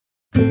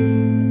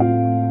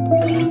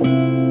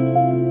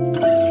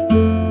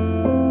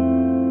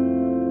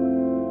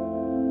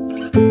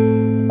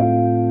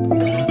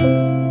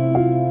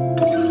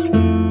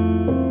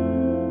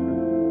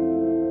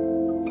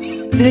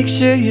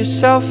Picture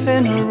yourself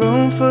in a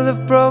room full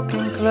of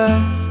broken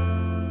glass.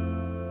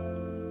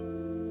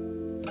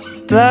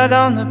 Blood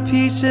on the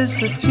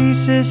pieces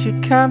you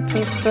can't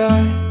put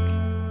back.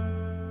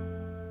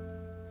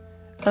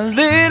 A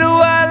little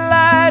white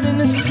light in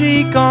the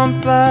sea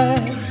gone black.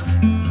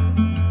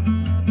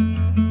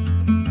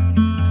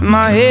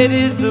 My head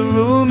is the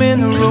room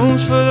in the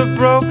room's full of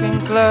broken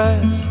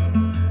glass.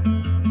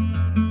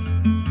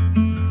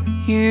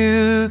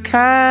 You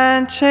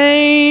can't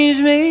change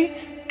me,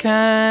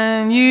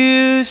 can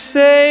you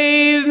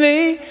save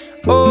me?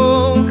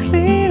 Oh,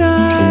 clean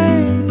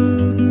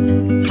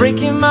eyes,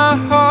 breaking my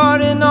heart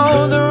in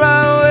all the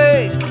right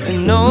ways.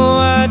 And no,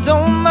 I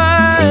don't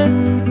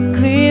mind.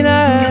 Clean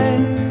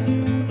eyes,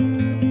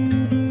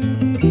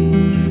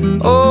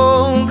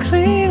 oh,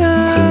 clean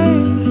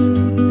eyes,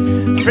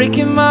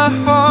 breaking my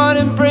heart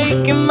and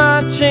breaking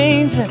my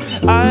chains. And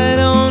I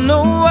don't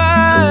know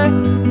why.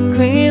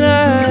 Clean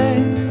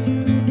eyes,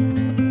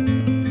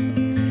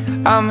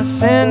 I'm a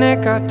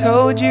cynic, I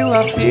told you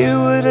I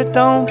feel what I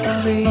don't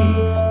believe.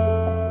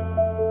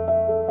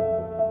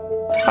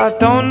 I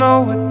don't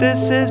know what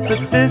this is, but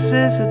this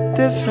is a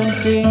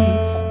different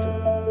beast.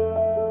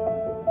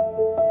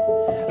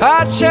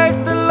 I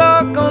checked the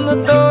lock on the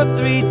door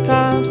 3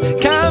 times.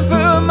 Can't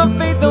put my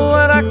faith in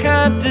what I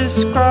can't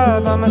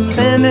describe. I'm a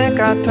cynic,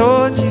 I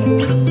told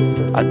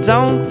you I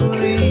don't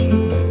believe.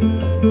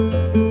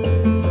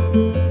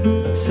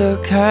 So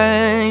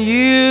can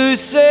you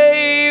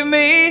save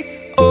me?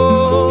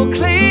 Oh,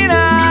 clean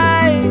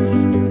eyes,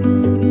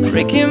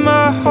 breaking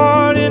my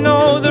heart in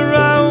all the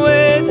right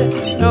ways.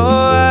 No,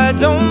 I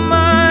don't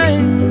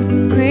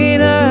mind. Clean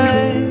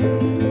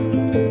eyes,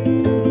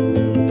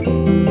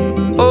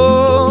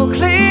 oh,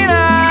 clean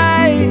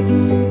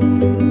eyes,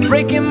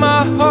 breaking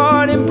my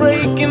heart and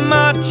breaking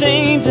my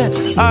chains. And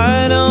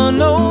I don't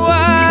know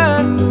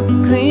why.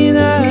 Clean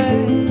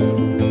eyes,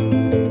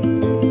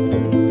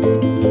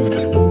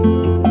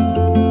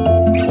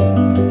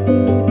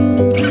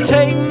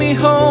 take me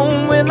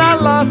home when I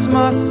lost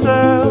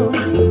myself.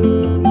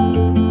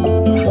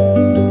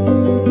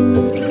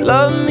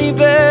 Love me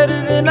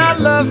better than I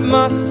love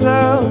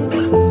myself.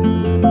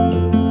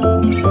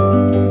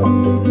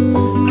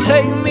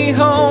 Take me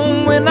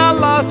home when I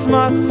lost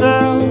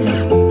myself.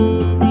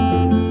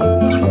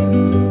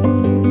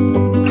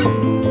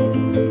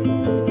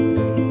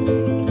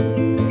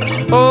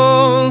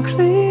 Oh,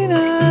 clean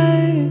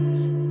eyes,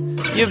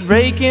 you're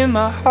breaking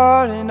my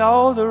heart in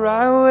all the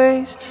right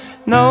ways.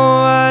 No,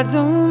 I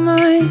don't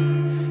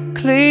mind.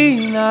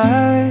 Clean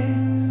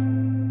eyes,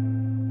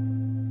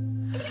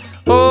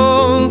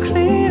 oh,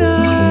 clean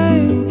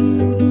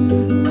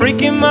eyes,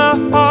 breaking my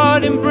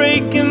heart and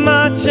breaking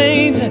my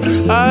chains.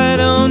 And I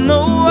don't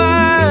know